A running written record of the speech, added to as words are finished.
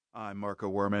I'm Marco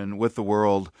Werman with The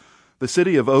World. The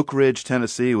city of Oak Ridge,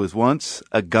 Tennessee was once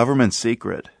a government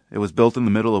secret. It was built in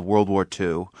the middle of World War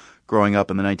II. Growing up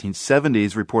in the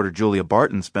 1970s, reporter Julia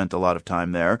Barton spent a lot of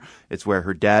time there. It's where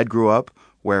her dad grew up,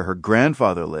 where her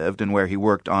grandfather lived, and where he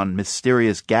worked on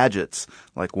mysterious gadgets,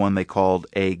 like one they called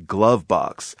a glove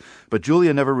box. But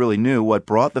Julia never really knew what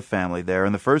brought the family there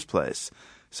in the first place.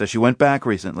 So she went back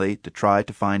recently to try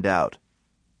to find out.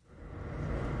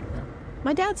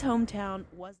 My dad's hometown was...